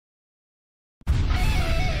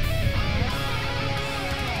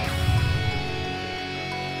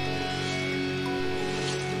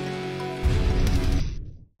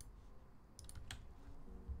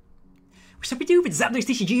Sup YouTube, it's Decklists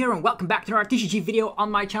TCG here, and welcome back to another TCG video on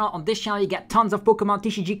my channel. On this channel, you get tons of Pokemon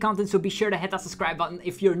TCG content, so be sure to hit that subscribe button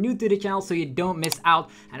if you're new to the channel so you don't miss out.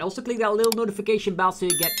 And also click that little notification bell so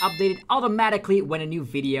you get updated automatically when a new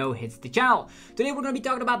video hits the channel. Today, we're going to be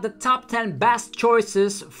talking about the top 10 best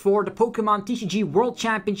choices for the Pokemon TCG World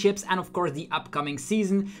Championships and, of course, the upcoming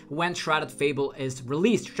season when Shrouded Fable is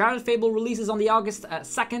released. Shrouded Fable releases on the August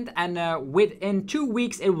 2nd, and within 2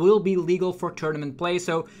 weeks, it will be legal for tournament play.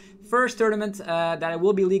 So, first tournament that it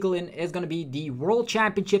will be legal in is going to be the World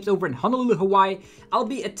Championships over in Honolulu, Hawaii. I'll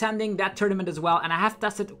be attending that tournament as well, and I have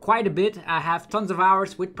tested quite a bit. I have tons of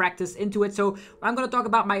hours with practice into it, so I'm going to talk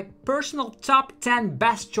about my personal top 10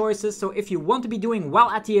 best choices. So if you want to be doing well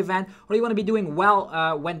at the event, or you want to be doing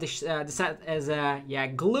well when the set is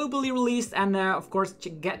globally released, and of course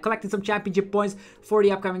collecting some championship points for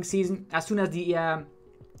the upcoming season as soon as the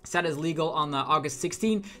set is legal on August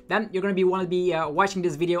 16, then you're going to want to be watching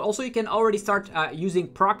this video. Also, you can already start using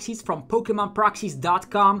proxies from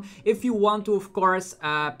PokemonProxies.com if you want to, of course,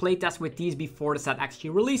 playtest with these before the set actually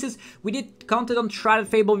releases. We did content on Shrouded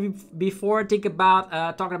Fable before. Think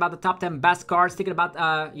about talking about the top 10 best cards, thinking about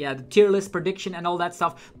the tier list prediction and all that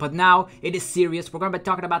stuff. But now it is serious. We're going to be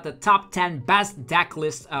talking about the top 10 best deck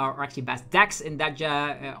lists, or actually best decks in that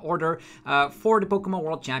order for the Pokemon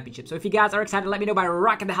World Championship. So if you guys are excited, let me know by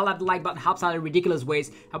rocking the hell out of the like button. Helps out in ridiculous ways.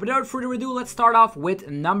 And without further ado, let's start off with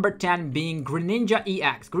number 10 being Greninja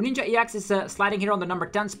EX. Greninja EX is sliding here on the number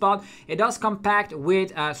 10 spot. It does come packed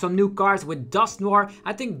with some new cards with Dusknoir.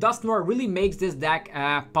 I think Dusknoir really makes this deck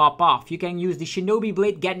pop off. You can use the Shinobi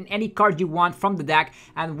Blade, getting any card you want from the deck,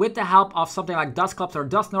 and with the help of something like Dusclops or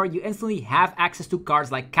Dusknoir, you instantly have access to cards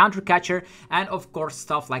like Counter Catcher and of course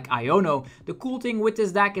stuff like Iono. The cool thing with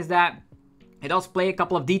this deck is that it does play a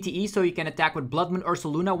couple of DTE, so you can attack with Blood Moon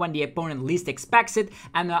Ursaluna when the opponent least expects it.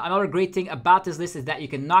 And another great thing about this list is that you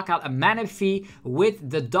can knock out a Manaphy with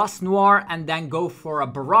the Dusknoir and then go for a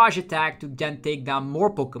barrage attack to then take down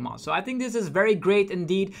more Pokemon. So I think this is very great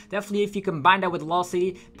indeed. Definitely if you combine that with Lost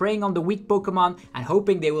City, preying on the weak Pokemon and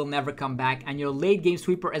hoping they will never come back. And your late game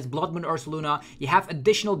sweeper is Blood Moon Ursaluna. You have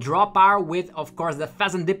additional draw power with, of course, the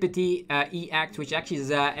Fezandipiti EX, which actually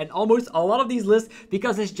is in almost a lot of these lists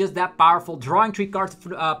because it's just that powerful. Drawing 3 cards if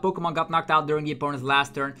Pokemon got knocked out during the opponent's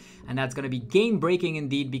last turn, and that's going to be game-breaking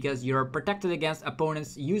indeed because you're protected against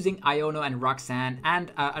opponents using Iono and Roxanne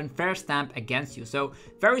and Unfair Stamp against you. So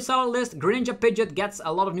very solid list. Greninja Pidgeot gets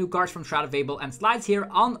a lot of new cards from Shrouded Fable and slides here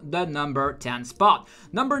on the number 10 spot.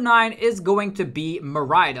 Number 9 is going to be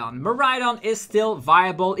Miraidon. Miraidon is still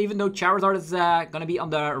viable even though Charizard is going to be on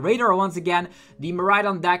the radar once again. The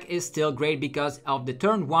Miraidon deck is still great because of the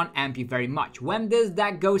turn 1 MP very much. When this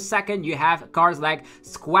deck goes second, you have cards like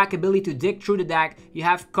Squawk ability to dig through the deck. You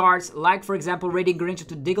have cards like, for example, Radiant Greninja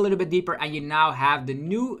to dig a little bit deeper, and you now have the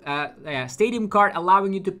new Stadium card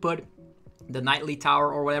allowing you to put the Nightly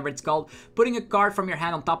Tower or whatever it's called, putting a card from your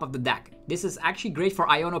hand on top of the deck. This is actually great for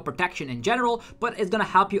Iono protection in general, but it's going to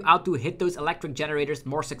help you out to hit those electric generators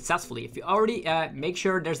more successfully. If you already make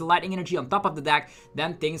sure there's a lightning energy on top of the deck,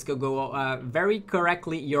 then things could go very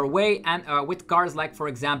correctly your way. And with cards like, for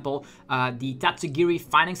example, the Tatsugiri,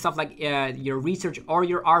 finding stuff like your Research or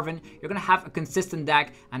your Arven, you're going to have a consistent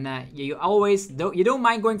deck, and you don't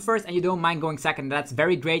mind going first and you don't mind going second. That's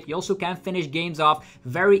very great. You also can finish games off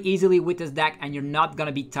very easily with this deck, and you're not going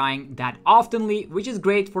to be tying that oftenly, which is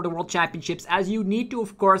great for the World Championships, as you need to,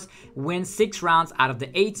 of course, win 6 rounds out of the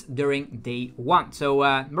 8 during day 1. So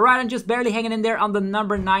Miraidon just barely hanging in there on the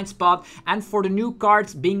number 9 spot. And for the new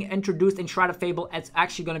cards being introduced in Shrouded Fable, it's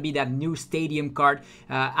actually going to be that new Stadium card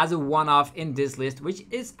as a one-off in this list, which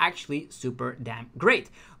is actually super damn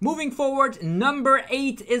great. Moving forward, number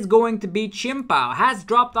 8 is going to be Chimpao. Has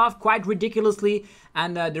dropped off quite ridiculously,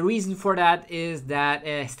 and the reason for that is that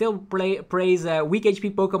still praise weak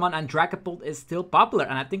HP Pokemon, and Dragapult is still popular,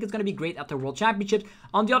 and I think it's going to be great at the World Championships.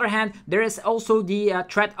 On the other hand, there is also the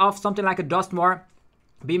threat of something like a Dusknoir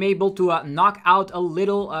being able to knock out a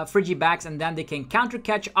little Frigibax, and then they can counter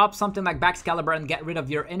catch up something like Baxcalibur and get rid of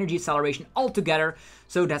your energy acceleration altogether.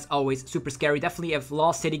 So that's always super scary. Definitely if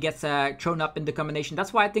Lost City gets thrown up in the combination.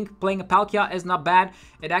 That's why I think playing a Palkia is not bad.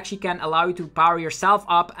 It actually can allow you to power yourself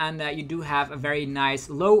up, and you do have a very nice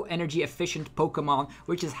low energy efficient Pokemon,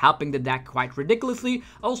 which is helping the deck quite ridiculously.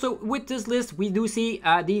 Also with this list, we do see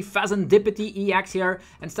the Fezandipiti EX here.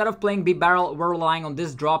 Instead of playing B-Barrel, we're relying on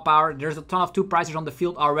this draw power. There's a ton of 2 pricers on the field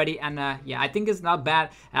field already, and yeah, I think it's not bad.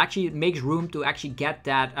 It actually makes room to actually get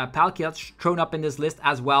that Palkia thrown up in this list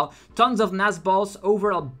as well. Tons of Nazballs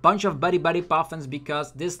over a bunch of Buddy Puffins,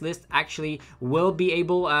 because this list actually will be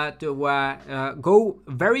able to go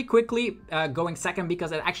very quickly going second,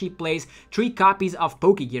 because it actually plays 3 copies of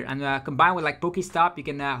Pokegear, and combined with like Pokestop, you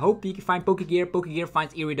can hope you can find Pokegear. Pokegear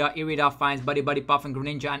finds Irida, Irida finds Buddy Puffin,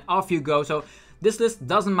 Greninja, and off you go. So this list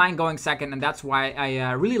doesn't mind going second, and that's why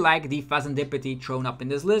I really like the Fezandipiti thrown up in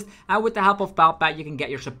this list. And with the help of Palpat, you can get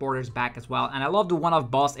your supporters back as well. And I love the one-off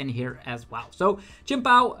boss in here as well. So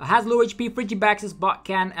Chimpao has low HP, Frigibax's but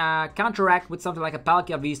can counteract with something like a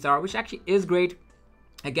Palkia VSTAR, which actually is great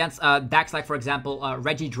against decks like, for example,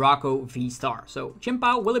 Regidrago VSTAR. So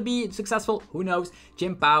Chimpao, will it be successful? Who knows?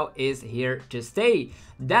 Chimpao is here to stay.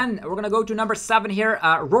 Then we're gonna go to number 7 here,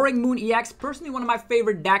 Roaring Moon EX. Personally, one of my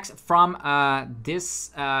favorite decks from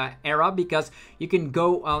this era, because you can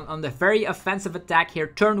go on the very offensive attack here,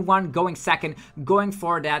 turn 1, going second, going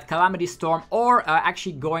for that Calamity Storm, or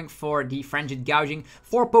actually going for the Frenzied Gouging.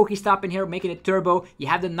 4 Pokestop in here, making it turbo. You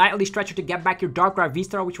have the Nightly Stretcher to get back your Darkrai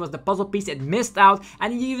VSTAR, which was the puzzle piece it missed out,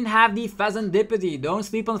 and you even have the Fezandipiti. Don't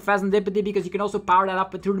sleep on Fezandipiti, because you can also power that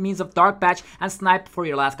up through the means of Dark Patch and snipe for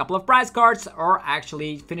your last couple of prize cards, or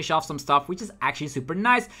actually finish off some stuff, which is actually super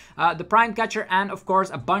nice. The Prime Catcher and of course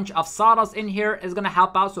a bunch of Sawdas in here is gonna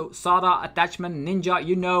help out. So Sawda, Attachment, Ninja,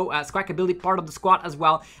 you know, Squack ability part of the squad as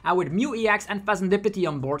well. And with Mew EX and Fezandipiti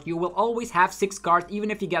on board, you will always have 6 cards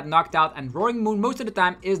even if you get knocked out, and Roaring Moon most of the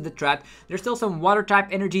time is the threat. There's still some water type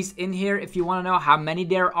energies in here. If you want to know how many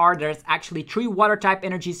there are, there's actually 3 water type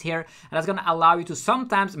energies here, and that's gonna allow you to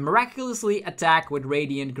sometimes miraculously attack with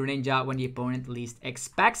Radiant Greninja when the opponent least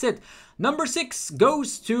expects it. Number 6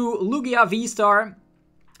 goes to Lugia VSTAR.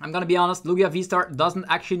 I'm gonna be honest, Lugia VSTAR doesn't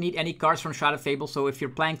actually need any cards from Shrouded Fable, so if you're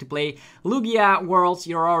planning to play Lugia Worlds,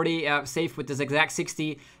 you're already safe with this exact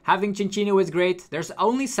 60. Having Chinchino is great. There's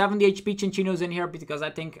only 70 HP Chinchinos in here, because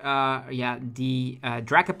I think, yeah, the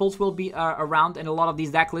Dragapults will be around in a lot of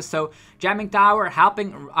these deck lists. So Jamming Tower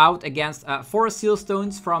helping out against Forest Seal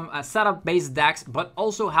Stones from setup-based decks, but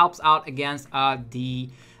also helps out against the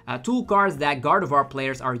tool cards that Gardevoir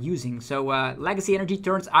players are using. So Legacy Energy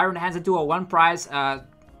turns Iron Hands into a 1 prize.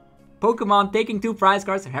 Pokemon taking 2 prize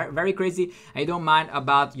cards, very crazy. I don't mind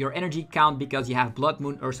about your energy count, because you have Blood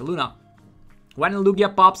Moon Ursaluna. When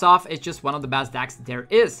Lugia pops off, it's just one of the best decks there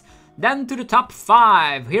is. Then to the top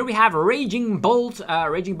 5. Here we have Raging Bolt.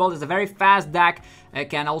 Raging Bolt is a very fast deck. It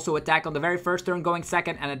can also attack on the very first turn going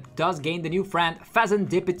second, and it does gain the new friend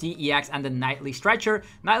Fezandipiti EX and the Nightly Stretcher.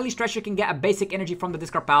 Nightly Stretcher can get a basic energy from the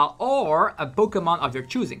discard pile or a Pokemon of your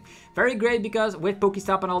choosing. Very great, because with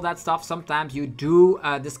Pokestop and all that stuff, sometimes you do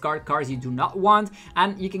discard cards you do not want,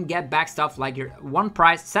 and you can get back stuff like your 1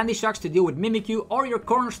 prize Sandy Shocks to deal with Mimikyu, or your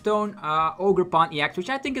Cornerstone Ogerpon EX, which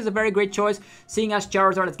I think is a very great choice, seeing as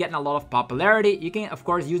Charizard is getting a lot of popularity. You can of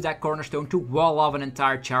course use that Cornerstone to wall off an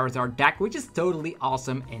entire Charizard deck, which is totally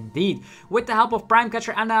awesome indeed. With the help of Prime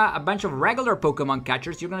Catcher and a bunch of regular Pokemon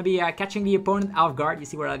catchers, you're going to be catching the opponent off guard. You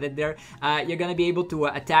see what I did there? You're going to be able to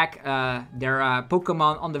attack their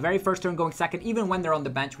Pokemon on the very first turn going second, even when they're on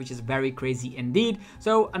the bench, which is very crazy indeed.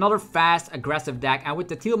 So another fast, aggressive deck, and with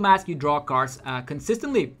the Teal Mask, you draw cards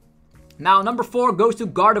consistently. Now, number 4 goes to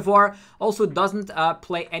Gardevoir. Also doesn't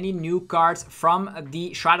play any new cards from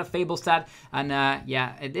the Shrouded Fable set. And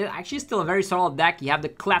yeah, it actually is still a very solid deck. You have the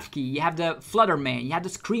Klefki, you have the Fluttermane, you have the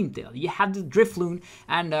Screamtail, you have the Drifloon.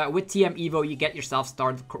 And with TM Evo, you get yourself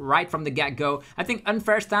started right from the get-go. I think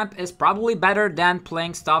Unfair Stamp is probably better than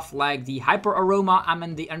playing stuff like the Hyper Aroma. I'm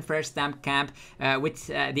in the Unfair Stamp camp with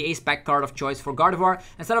the Ace-Pack card of choice for Gardevoir.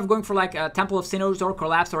 Instead of going for like a Temple of Sinnohs or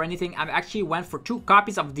Collapse or anything, I actually went for 2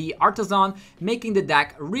 copies of the Artisan, making the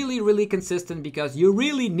deck really consistent, because you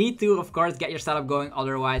really need to, of course, get your setup going,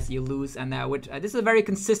 otherwise you lose. And this is a very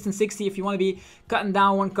consistent 60. If you want to be cutting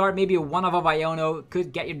down 1 card, maybe a 1 of a Viono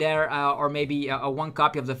could get you there, or maybe a 1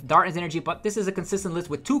 copy of the Darkness Energy, but this is a consistent list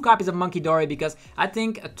with 2 copies of Monkey Dory, because I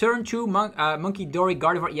think a turn 2 Monkey Dory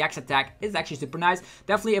Gardevoir EX attack is actually super nice.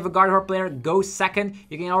 Definitely if a Gardevoir player goes second,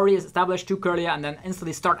 you can already establish 2 Curlia and then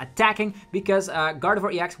instantly start attacking, because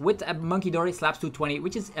Gardevoir EX with a Monkey Dory slaps 220,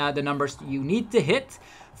 which is the numbers you need to hit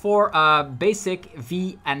for basic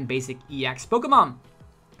V and basic EX Pokemon.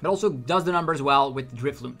 But also does the numbers well with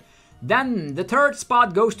Drifloon. Then the third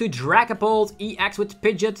spot goes to Dragapult EX with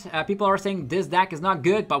Pidgeot. People are saying this deck is not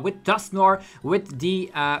good, but with Dusknoir, with the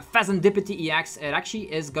Fezandipiti EX, it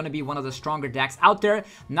actually is going to be one of the stronger decks out there.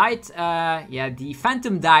 The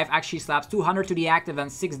Phantom Dive actually slaps 200 to the active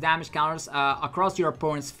and 6 damage counters across your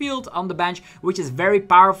opponent's field on the bench, which is very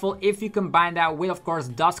powerful. If you combine that with, of course,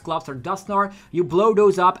 Dusclops or Dusknoir, you blow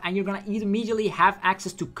those up and you're going to immediately have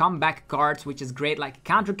access to comeback cards, which is great, like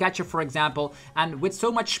Counter Catcher, for example. And with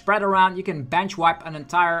so much spread around, you can bench wipe an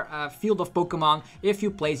entire field of Pokemon if you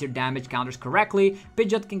place your damage counters correctly.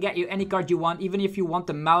 Pidgeot can get you any card you want, even if you want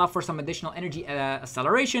the Mela for some additional energy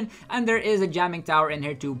acceleration. And there is a jamming tower in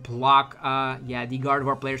here to block the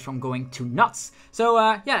Gardevoir players from going too nuts. So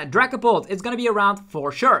Dragapult, it's gonna be around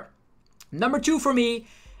for sure. Number 2 for me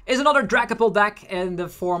is another Dragapult deck in the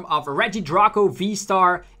form of Regidrago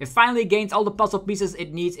VSTAR. It finally gains all the puzzle pieces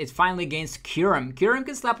it needs. It finally gains Kyurem. Kyurem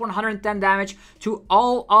can slap 110 damage to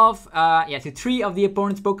all of, to 3 of the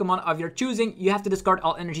opponent's Pokemon of your choosing. You have to discard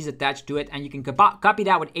all energies attached to it, and you can copy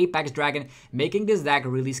that with Apex Dragon, making this deck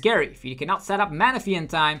really scary. If you cannot set up Manaphy in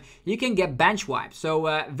time, you can get bench wiped.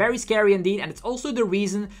 So very scary indeed, and it's also the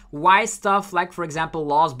reason why stuff like, for example,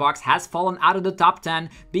 Lost Box has fallen out of the top 10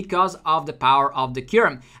 because of the power of the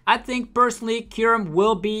Kyurem. I think personally Kyurem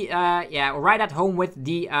will be right at home with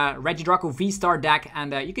the Regidrago VSTAR deck,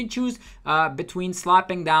 and you can choose between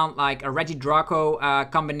slapping down like a Regidrago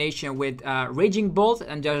combination with Raging Bolt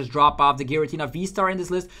and just drop off the Giratina VSTAR in this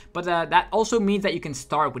list, but that also means that you can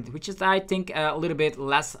start with it, which is I think a little bit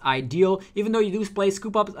less ideal, even though you do play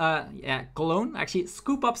Scoop Up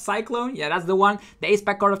Scoop Up Cyclone, that's the one, the ace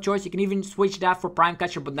pack card of choice. You can even switch that for Prime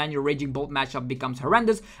Catcher, but then your Raging Bolt matchup becomes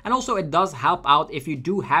horrendous, and also it does help out if you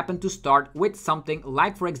do happen to start with something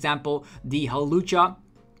like, for example, the Halucha.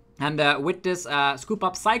 And with this Scoop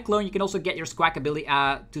Up Cyclone, you can also get your Squawk ability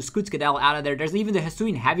to Scoot Skedaddle out of there. There's even the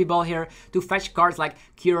Hisuian Heavy Ball here to fetch cards like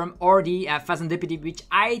Kyurem or the Fezandipiti, which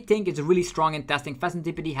I think is really strong in testing.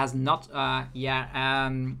 Fezandipiti has not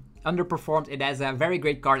underperformed. It has a very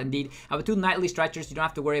great card indeed. With 2 Nightly Stretchers, you don't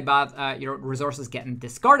have to worry about your resources getting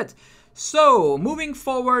discarded. So, moving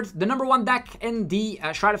forward, the number 1 deck in the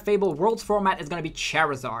Shrouded Fable Worlds format is going to be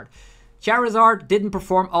Charizard. Charizard didn't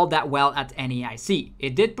perform all that well at NAIC.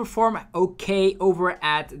 It did perform okay over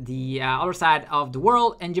at the other side of the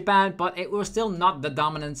world in Japan, but it was still not the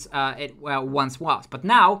dominance it once was. But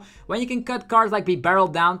now, when you can cut cards like Be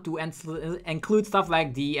Barreled Down to include stuff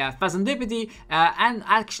like the Fezandipiti, and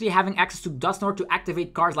actually having access to Dusknoir to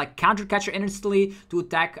activate cards like Counter Catcher instantly to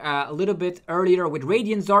attack a little bit earlier with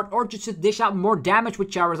Radiant Zard, or just to dish out more damage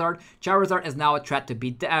with Charizard, Charizard is now a threat to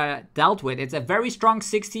be dealt with. It's a very strong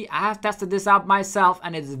 60. I have tested this out myself,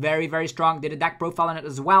 and it's very, very strong. Did a deck profile on it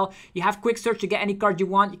as well. You have quick search to get any card you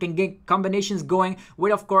want. You can get combinations going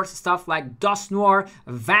with, of course, stuff like Dusknoir,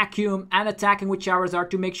 Vacuum, and attacking with Charizard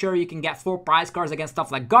to make sure you can get 4 prize cards against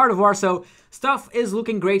stuff like Gardevoir. So stuff is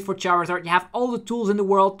looking great for Charizard. You have all the tools in the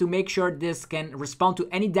world to make sure this can respond to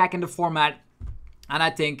any deck in the format. And I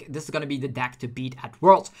think this is going to be the deck to beat at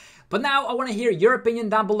Worlds. But now I want to hear your opinion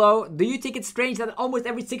down below. Do you think it's strange that almost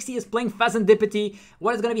every 60 is playing Fezandipiti?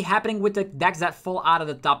 What is going to be happening with the decks that fall out of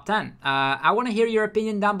the top 10? I want to hear your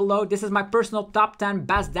opinion down below. This is my personal top 10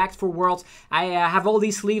 best decks for Worlds. I have all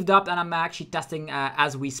these sleeved up, and I'm actually testing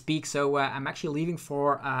as we speak. So I'm actually leaving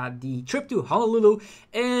for the trip to Honolulu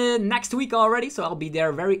next week already. So I'll be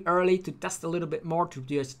there very early to test a little bit more, to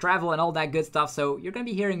just travel and all that good stuff. So you're going to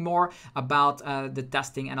be hearing more about the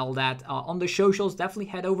testing and all that on the socials. Definitely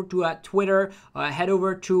head over to Twitter, head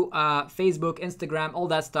over to Facebook, Instagram, all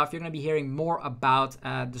that stuff. You're going to be hearing more about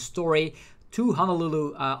the story to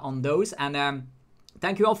Honolulu on those. And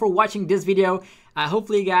thank you all for watching this video.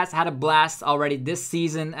 Hopefully you guys had a blast already this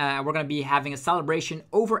season. We're going to be having a celebration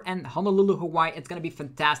over in Honolulu, Hawaii. It's going to be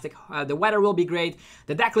fantastic. The weather will be great.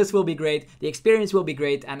 The deck list will be great. The experience will be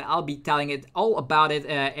great. And I'll be telling it all about it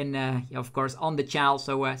of course, on the channel.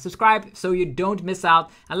 So subscribe so you don't miss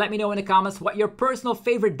out. And let me know in the comments what your personal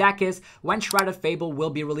favorite deck is when Shrouded Fable will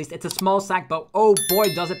be released. It's a small sack, but oh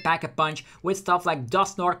boy, does it pack a punch with stuff like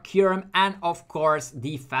Dusknoir, Kyurem, and of course,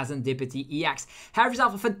 the Fezandipiti EX. Have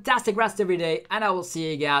yourself a fantastic rest of your day, and I will see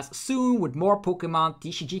you guys soon with more Pokemon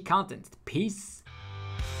TCG content. Peace.